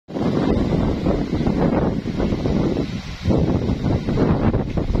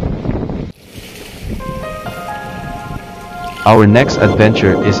Our next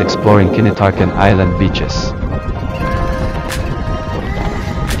adventure is exploring Kinatarcan Island beaches.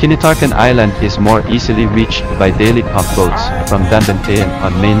 Kinatarcan Island is more easily reached by daily pump boats from Dandantayan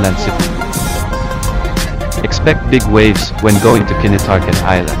on mainland Cebu. Expect big waves when going to Kinatarcan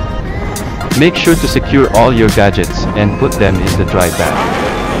Island. Make sure to secure all your gadgets and put them in the dry bag.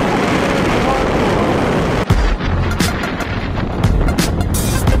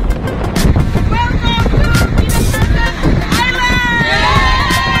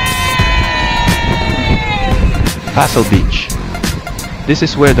 Pasel Beach. This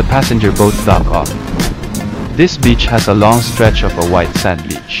is where the passenger boat dock off. This beach has a long stretch of a white sand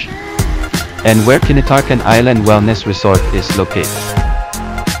beach, and where Kinatarcan Island Wellness Resort is located.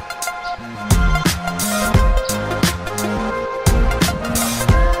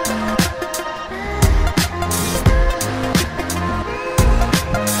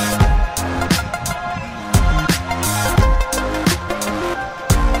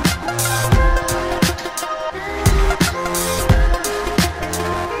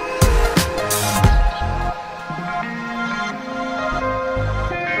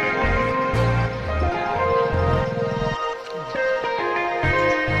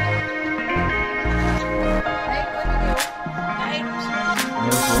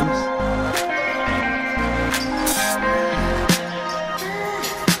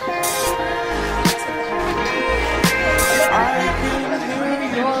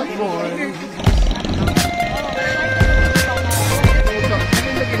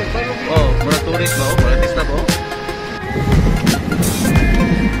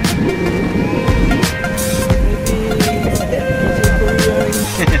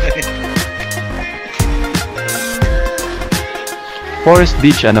 Forest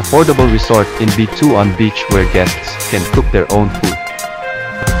Beach, an affordable resort in B2 on beach where guests can cook their own food.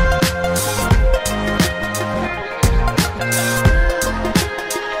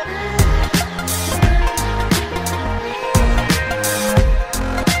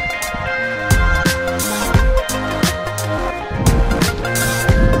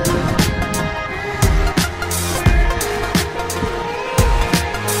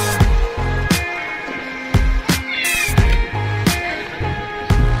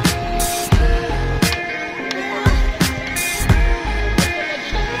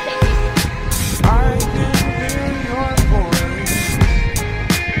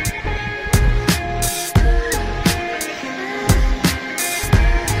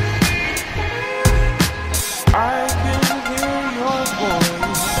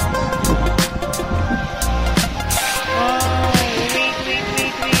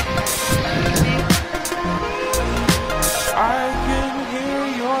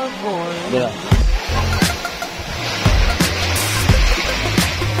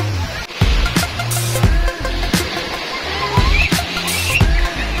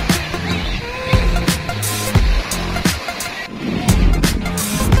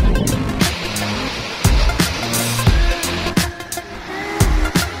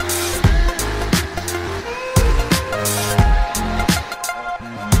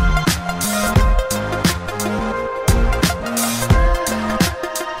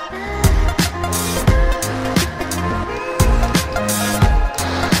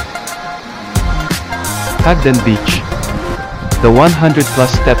 Hagdan Beach. The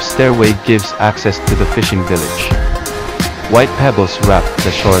 100-plus step stairway gives access to the fishing village. White pebbles wrap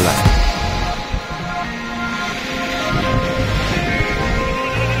the shoreline.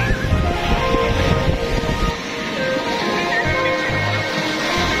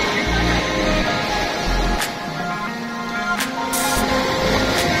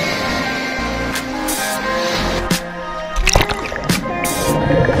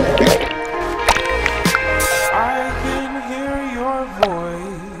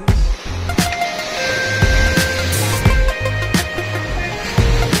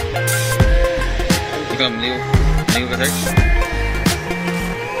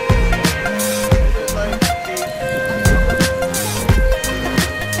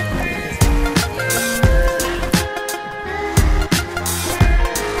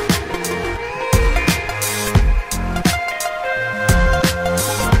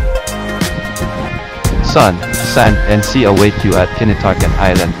 Sun, sand and sea await you at Kinatarcan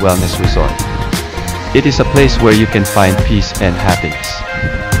Island Wellness Resort. It is a place where you can find peace and happiness.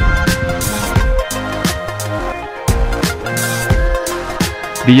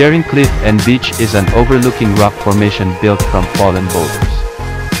 Biyaring Cliff and Beach is an overlooking rock formation built from fallen boulders.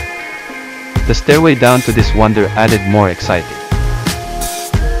 The stairway down to this wonder added more exciting.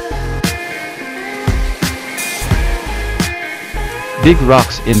 Big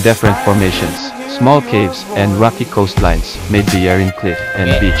rocks in different formations, Small caves and rocky coastlines made the Yarin Cliff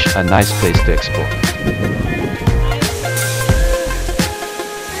and Beach a nice place to explore.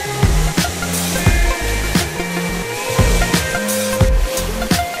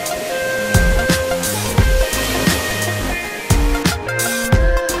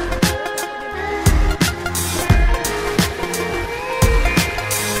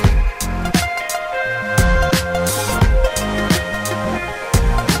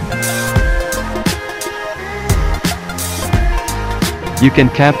 You can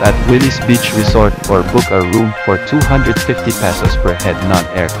camp at Willy's Beach Resort or book a room for 250 pesos per head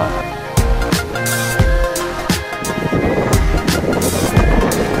non-aircon.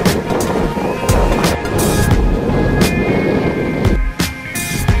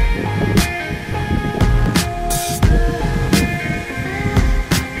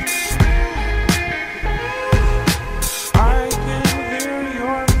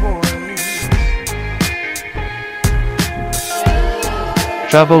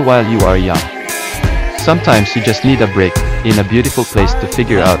 Travel while you are young. Sometimes you just need a break in a beautiful place to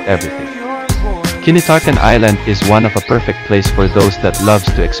figure out everything. Kinatarcan Island is one of a perfect place for those that loves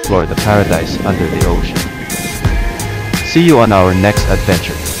to explore the paradise under the ocean. See you on our next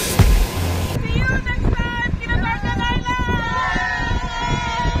adventure.